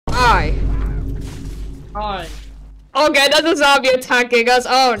Hi. Okay, that's a zombie attacking us.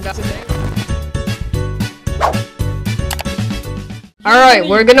 Oh no. Alright,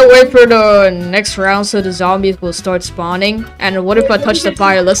 we're gonna wait for the next round so the zombies will start spawning. And what if I touch the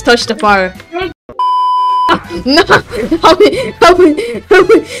fire? Let's touch the fire. No! Help me! Help me! Help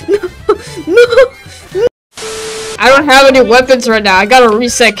me! No! No! I don't have any weapons right now. I gotta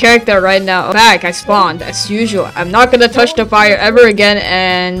reset character right now. Back, I spawned as usual. I'm not gonna touch the fire ever again,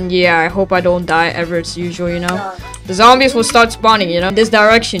 and yeah, I hope I don't die ever as usual, you know? The zombies will start spawning, you know? This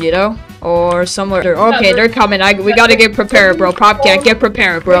direction, you know? Or somewhere. Okay, they're coming. We gotta get prepared, bro. Popcat, get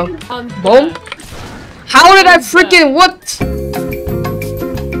prepared, bro. Boom. How did I freaking what?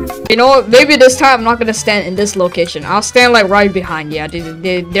 You know what? Maybe this time I'm not gonna stand in this location. I'll stand like right behind. Yeah,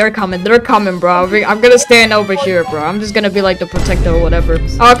 they're coming. They're coming, bro. I'm gonna stand over here, bro. I'm just gonna be like the protector or whatever.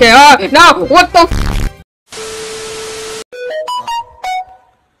 Okay. No. What the?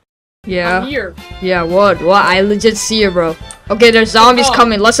 Yeah. I'm here. Yeah. What? What? I legit see you, bro. Okay, there's zombies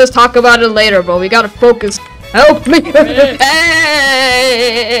coming. Let's just talk about it later, bro. We gotta focus. Help me!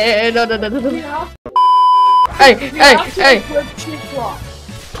 Hey! No. Hey!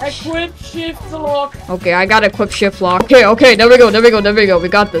 Equip shift lock. Okay, I got equip shift lock. Okay, there we go. We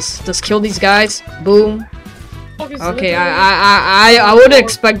got this. Just kill these guys. Boom. Okay, I wouldn't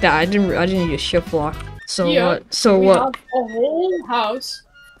expect that. I didn't use shift lock. So what? So we what? have a whole house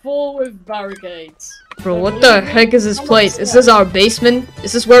full with barricades. Bro, what the heck is this place? Is this our basement?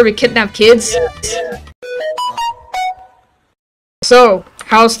 Is this where we kidnap kids? Yeah. So,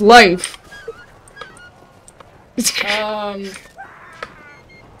 how's life?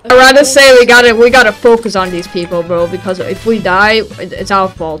 I'd rather say we gotta focus on these people, bro, because if we die, it's our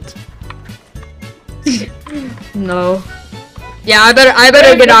fault. No. Yeah, I better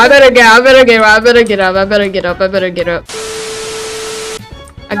get up. I better get up.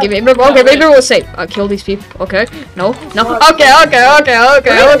 Okay, maybe we'll save. Kill these people. Okay. No. Okay.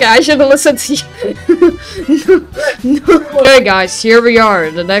 I should have listened to you. No. Okay, guys, here we are,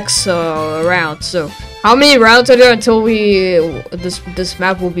 the next round. So, how many rounds are there until this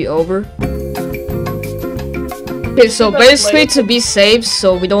map will be over? Okay, so basically to be safe,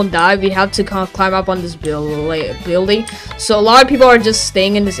 so we don't die, we have to kind of climb up on this building. So a lot of people are just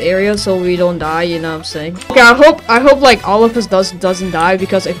staying in this area so we don't die, you know what I'm saying? Okay, I hope like all of us doesn't die,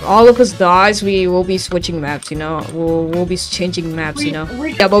 because if all of us dies, we will be switching maps, you know? We'll be changing maps, you know?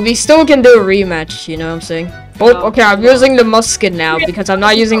 Yeah, but we still can do a rematch, you know what I'm saying? Oh, okay, I'm using the musket now because I'm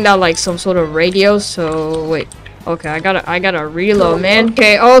not using that like some sort of radio, so wait. Okay, I gotta reload, man.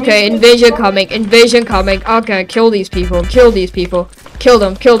 Okay, invasion coming. Okay, kill these people. Kill them.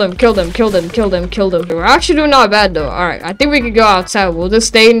 We're actually doing not bad though. Alright, I think we can go outside. We'll just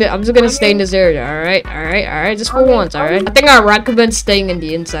stay in I'm just gonna stay in this area. Alright, just for once, alright? I think I recommend staying in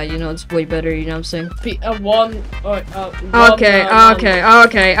the inside, you know, it's way better, you know what I'm saying?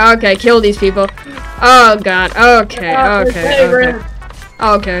 Okay, kill these people. Oh god, okay.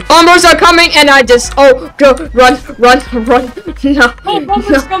 Okay. Bombers are coming, and I just go run. No. Oh,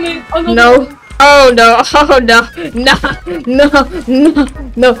 bombers coming. No. Oh no.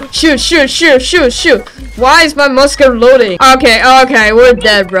 No. Shoot. Why is my musket loading? Okay. We're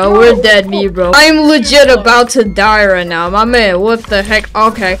dead, bro. We're dead, bro. I'm legit about to die right now, my man. What the heck?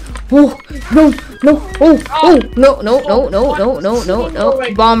 Okay. Oh no. No.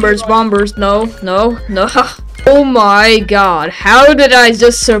 Bombers. No. Oh my god, how did I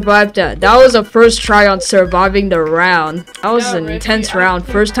just survive that? That was a first try on surviving the round. That was an intense round.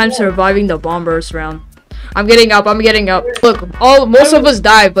 First time surviving the bombers round. I'm getting up. Look, most of us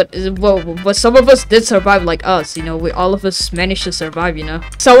died, but some of us did survive like us, you know. All of us managed to survive, you know.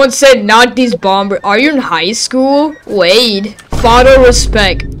 Someone said, not these bombers. Are you in high school? Wade. Photo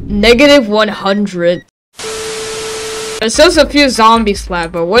respect. -100. There's just a few zombies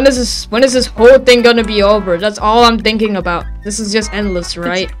left, but when is this whole thing gonna be over? That's all I'm thinking about. This is just endless,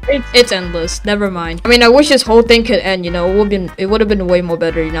 right? It's endless. Never mind. I mean, I wish this whole thing could end, you know. It would have been way more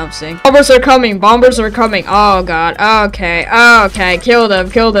better, you know what I'm saying? Bombers are coming. Oh god. Okay. Kill them.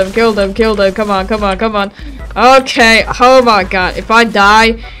 Come on. Okay. Oh my god. If I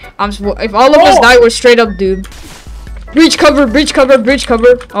die, if all of us die, we're straight up doomed. Breach cover.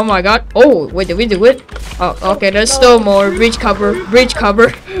 Oh my god. Oh, wait, did we do it? Oh, okay, there's still more. Breach cover.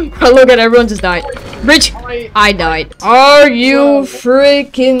 Look at everyone just died. Breach. I died. Are you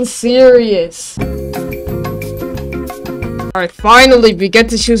freaking serious? Alright, finally, we get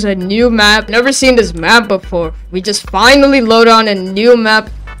to choose a new map. Never seen this map before. We just finally load on a new map.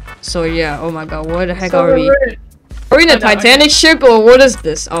 So yeah, oh my god, where the heck are we? Are we in a Titanic ship, or what is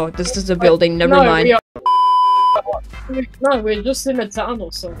this? Oh, this is a building. Never mind. No, we're just in a town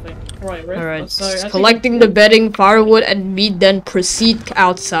or something. Right, right? Alright, So, I think collecting the bedding, firewood, and meat, then proceed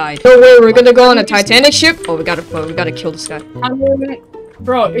outside. No way, we're gonna go on a Titanic ship? Oh, we gotta kill this guy. I mean,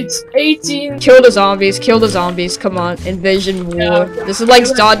 bro, it's 18. Kill the zombies, come on. Invasion war. Yeah. This is like,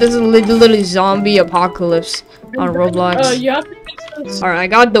 this is literally zombie apocalypse on Roblox. You have to fix this. Alright, I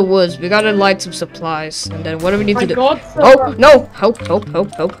got the woods. We gotta light some supplies. And then what do we need to do? got some, Oh, no! Help.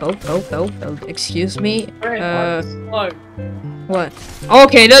 Excuse me. slow. What?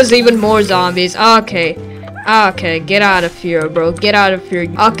 Okay, there's even more zombies. Okay, get out of here, bro. Get out of here.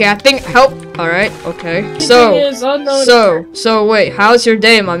 Okay, I think help. All right. Okay. So wait. How's your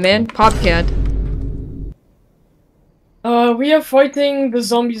day, my man? Popcat. We are fighting the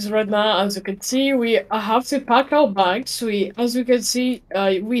zombies right now. As you can see, we have to pack our bags. As you can see,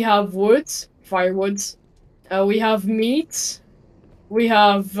 we have wood, firewood. We have meat. We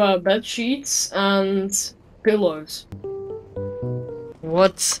have bed sheets and pillows.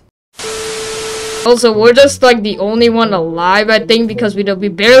 What? Also, we're just like the only one alive, I think, because we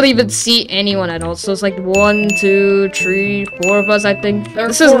barely even see anyone at all. So it's like 1, 2, 3, 4 of us, I think.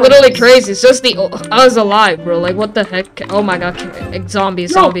 This is literally crazy. It's just us alive, bro. Like, what the heck? Oh my god,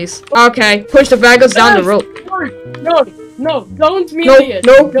 zombies. Okay, push the bagels down the rope. No, don't melee it.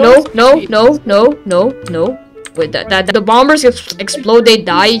 No. Wait, the bombers explode. They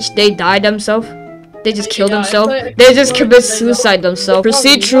die themselves. They just kill themselves. They just commit suicide themselves.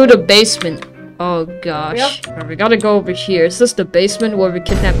 Proceed through the basement. Oh gosh. Yep. We gotta go over here. Is this the basement where we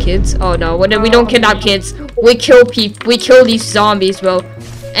kidnap kids? Oh no, we don't kidnap kids. We kill people. We kill these zombies, bro.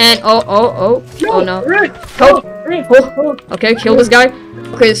 And oh no. Help. Okay, kill this guy.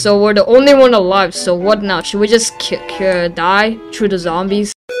 Okay, so we're the only one alive. So what now? Should we just die through the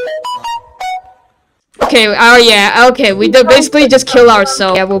zombies? Okay, yeah, okay, we basically just kill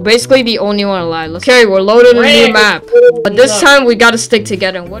ourselves. Yeah, we're basically the only one alive. Okay, we're loading a new map. But this time, we gotta stick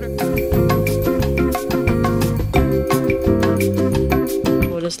together.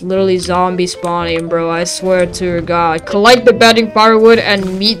 There's literally zombie spawning, bro. I swear to God. Collect the bedding, firewood,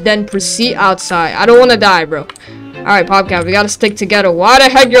 and meat, then proceed outside. I don't want to die, bro. Alright, Popcat, we gotta stick together. Why the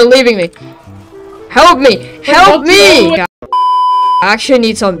heck you're leaving me? Help me! Help me! God. I actually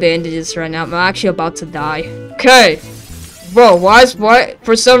need some bandages right now. I'm actually about to die. Okay. Bro, why?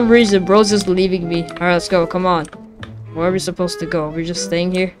 For some reason, bro's just leaving me. Alright, let's go. Come on. Where are we supposed to go? We're just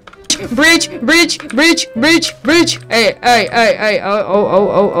staying here. Breach! Hey.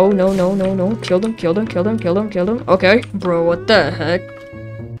 Oh, no. Kill them. Okay. Bro, what the heck?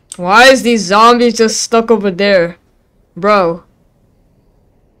 Why is these zombies just stuck over there? Bro.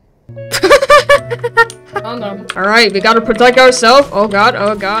 Oh no. Alright, we gotta protect ourselves. Oh god.